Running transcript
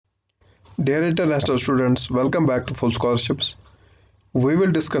Dear international students, welcome back to Full Scholarships. We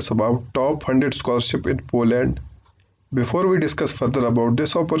will discuss about top 100 scholarship in Poland. Before we discuss further about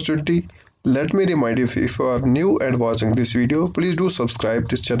this opportunity, let me remind you if you are new and watching this video, please do subscribe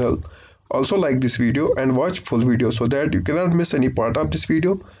this channel. Also like this video and watch full video so that you cannot miss any part of this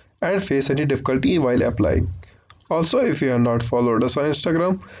video and face any difficulty while applying. Also, if you have not followed us on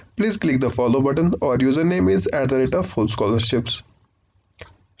Instagram, please click the follow button. Our username is @fullscholarships.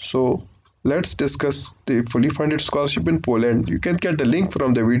 So let's discuss the fully funded scholarship in Poland. You can get the link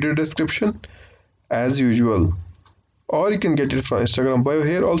from the video description as usual, or you can get it from Instagram bio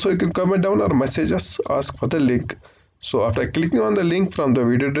here. Also, you can comment down or message us, ask for the link. So after clicking on the link from the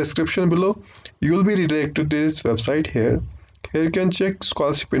video description below, you will be redirected to this website here. Here you can check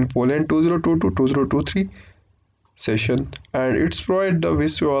scholarship in Poland 2022-2023 session, and it's provide the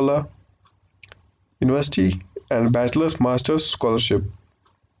Vistula University and Bachelors Masters scholarship.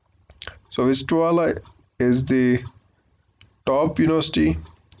 So Vistula is the top university,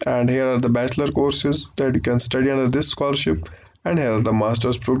 and here are the bachelor courses that you can study under this scholarship, and here are the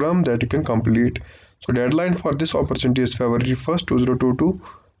master's program that you can complete. So deadline for this opportunity is February 1st 2022,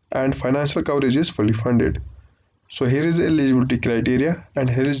 and financial coverage is fully funded. So here is the eligibility criteria and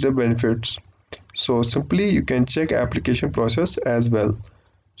here is the benefits. So simply you can check application process as well.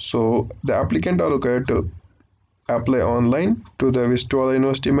 So the applicant are required to apply online to the Vistula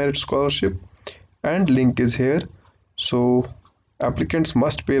University Merit Scholarship, and link is here. So applicants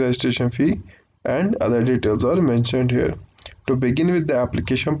must pay registration fee and other details are mentioned here. To begin with the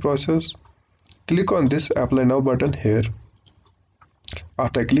application process, click on this apply now button here.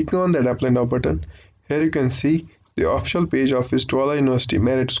 After clicking on that apply now button, here you can see the official page of Vistula University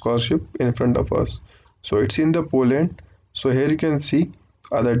Merit Scholarship in front of us. So it's in the Poland. So here you can see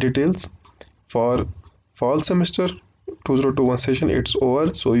other details. For fall semester 2021 session it's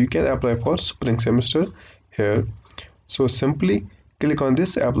over, so you can apply for spring semester here. So simply click on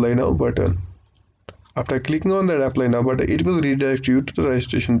this apply now button. After clicking on that apply now button, it will redirect you to the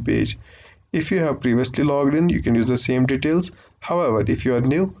registration page. If you have previously logged in, you can use the same details. However, if you are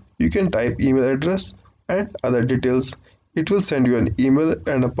new, you can type email address and other details. It will send you an email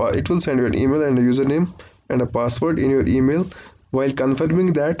and a username and a password in your email. While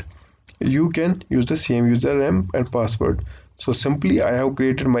confirming that, you can use the same username and password. So simply I have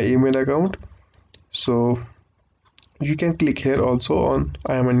created my email account. So you can click here also on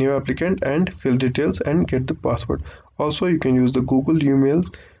I am a new applicant and fill details and get the password. Also you can use the Google email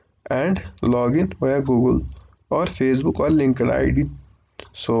and log in via Google or Facebook or LinkedIn ID.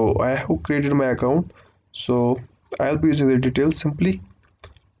 So I have created my account, so I'll be using the details. Simply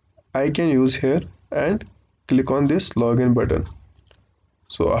I can use here and click on this login button.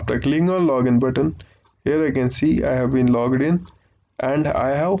 So after clicking on login button, here I can see I have been logged in and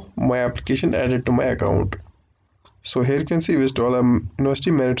I have my application added to my account. So here you can see Vistula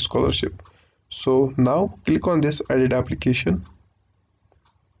University Merit Scholarship. So now click on this edit application.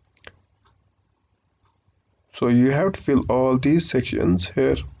 So you have to fill all these sections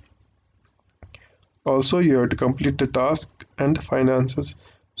here. Also you have to complete the task and the finances.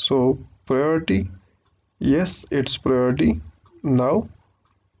 So priority, yes, it's priority. Now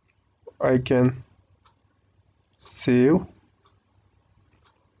I can save,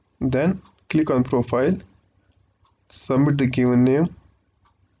 then click on profile, submit the given name,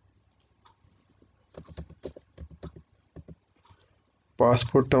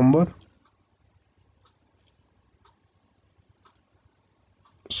 passport number.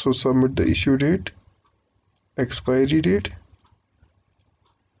 So submit the issue date, expiry date,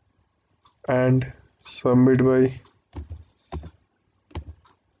 and submit by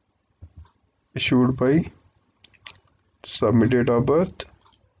issued by, submit date of birth,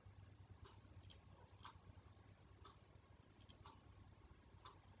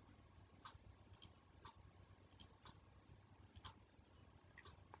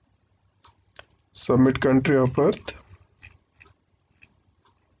 submit country of birth,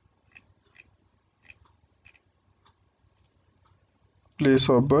 place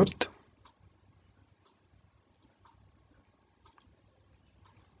of birth.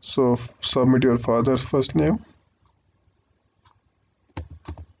 So submit your father's first name,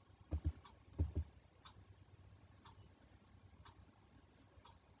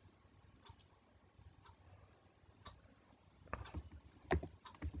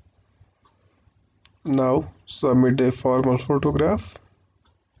 now submit a formal photograph.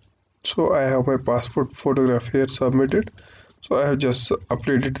 So I have my passport photograph here submitted. So I have just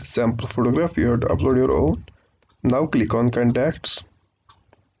uploaded the sample photograph. You have to upload your own. Now click on contacts,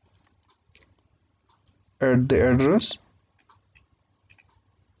 add the address,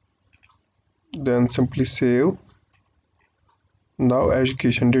 then simply save. Now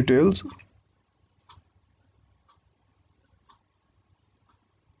education details.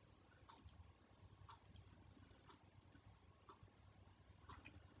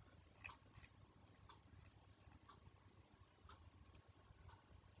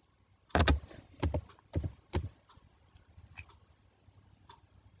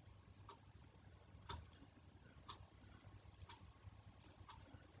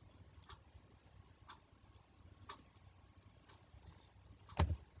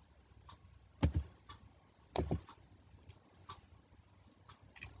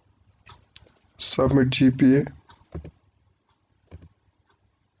 Submit GPA.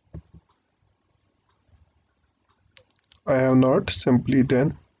 I have not. Simply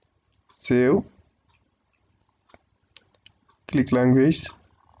then save. Click language.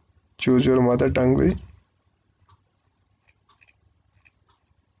 Choose your mother tongue way.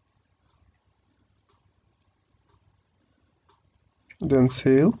 Then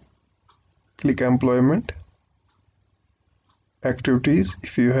save. Click employment. Activities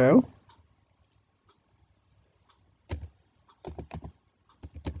if you have.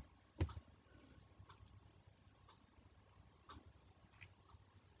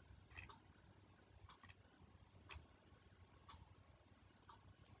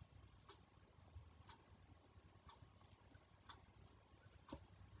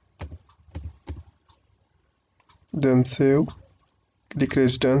 Then save. Click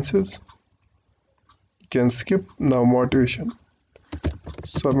residences. You can skip. Now motivation.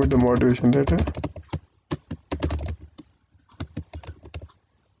 Submit the motivation letter.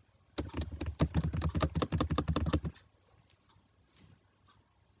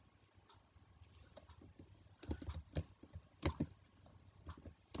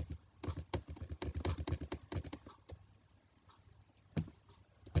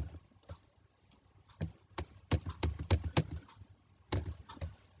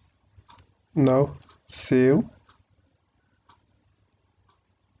 Now save.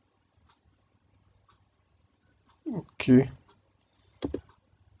 Okay.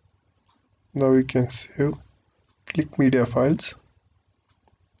 Now we can save. Click media files.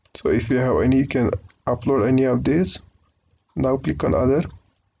 So if you have any, you can upload any of these. Now click on other.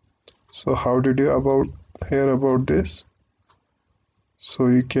 So how did you hear about this? So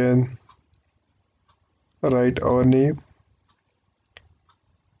you can write our name,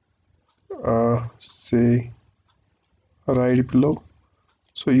 say right below.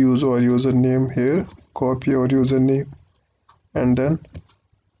 So use our username here, copy our username and then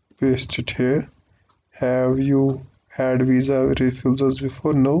paste it here. Have you had visa refusals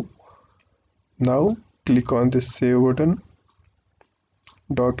before? No. Now click on this save button.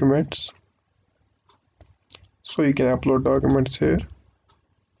 Documents. So you can upload documents here,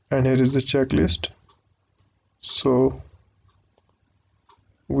 and here is the checklist. So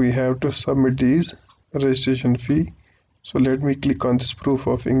we have to submit these. Registration fee. So let me click on this proof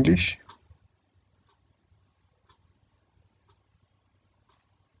of English.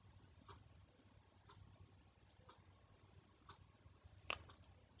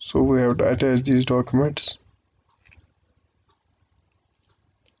 So we have to attach these documents.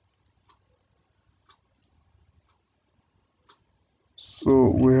 So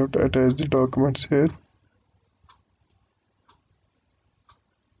we have to attach the documents here.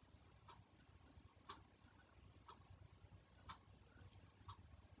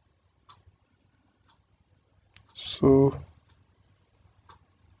 So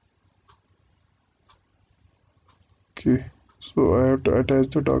okay, so I have to attach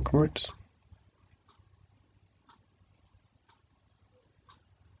the documents.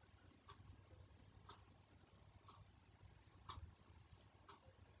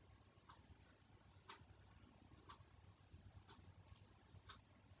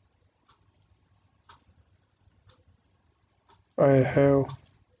 I have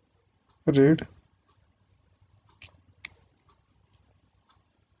read.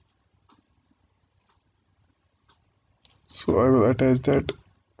 So I will attach that.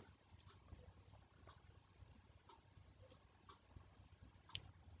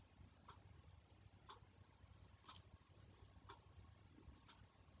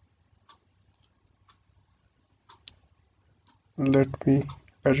 Let me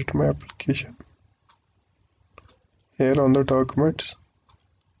edit my application. Here on the documents,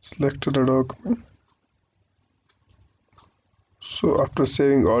 select the document. So after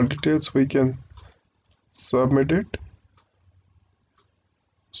saving all details, we can submit it.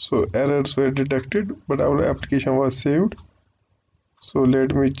 So errors were detected, but our application was saved. So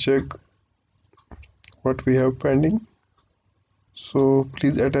let me check what we have pending. So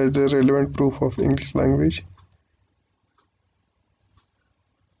please attach the relevant proof of English language.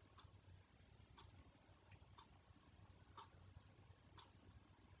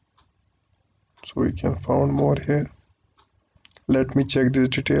 So we can find more here. Let me check this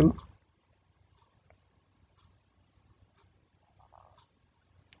detail.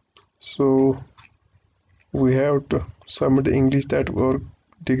 So we have to submit English that our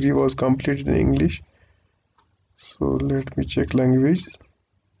degree was completed in English. So let me check language.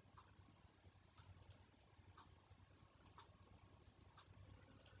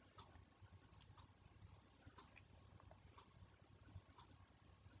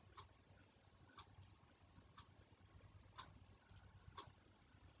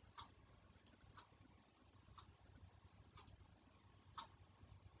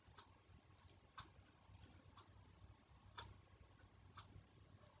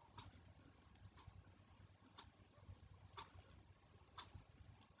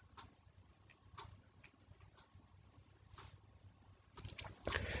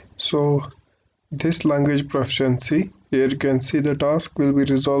 So this language proficiency, here you can see the task will be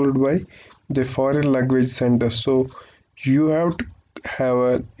resolved by the foreign language center. So you have to have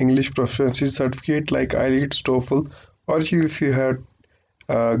an English proficiency certificate like IELTS, TOEFL, or if you have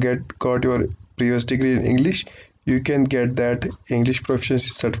got your previous degree in English, you can get that English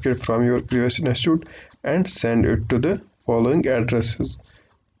proficiency certificate from your previous institute and send it to the following addresses.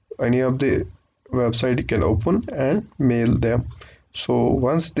 Any of the website you can open and mail them. So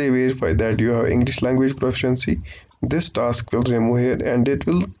once they verify that you have English language proficiency, this task will remove here and it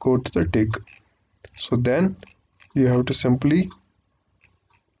will go to the tick. So then you have to simply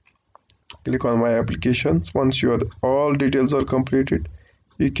click on my applications. Once your all details are completed,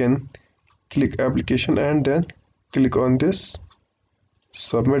 you can click application and then click on this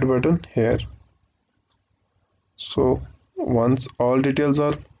submit button here. So once all details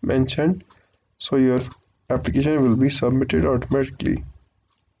are mentioned, so your application will be submitted automatically.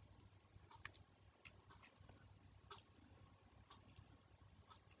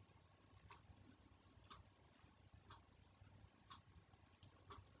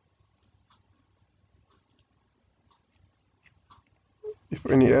 If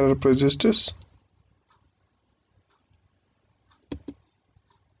any error persists,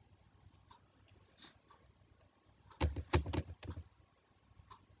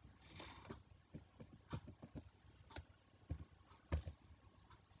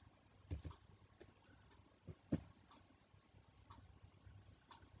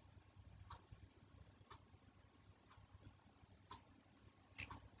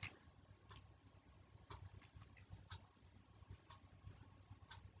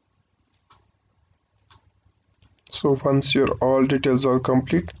 so once your all details are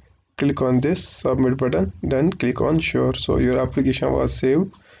complete, click on this submit button, then click on sure. So your application was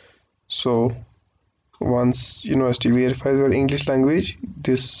saved. So once university verifies your English language,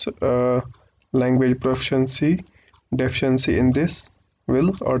 this language proficiency deficiency in this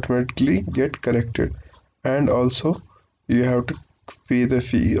will automatically get corrected. And also you have to pay the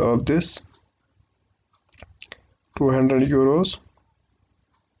fee of this 200 euros.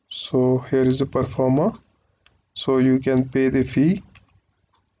 So here is the performer. So you can pay the fee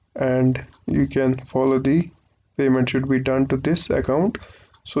and you can follow the payment should be done to this account.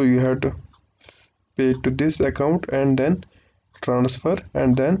 So you have to pay to this account and then transfer,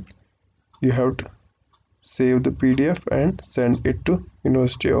 and then you have to save the PDF and send it to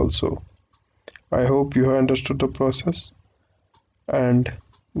university also. I hope you have understood the process, and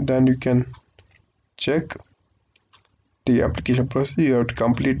then you can check the application process. You have to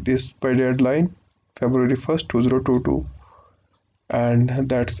complete this by deadline February 1st 2022, and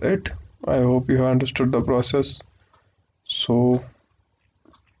that's it. I hope you have understood the process. So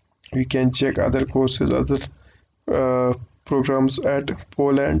we can check other courses, other programs at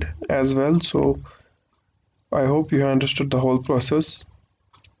Poland as well. So I hope you have understood the whole process,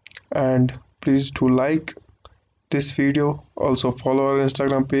 and please do like this video. Also follow our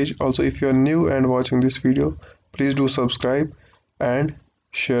Instagram page. Also, if you are new and watching this video, please do subscribe and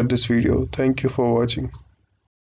share this video. Thank you for watching.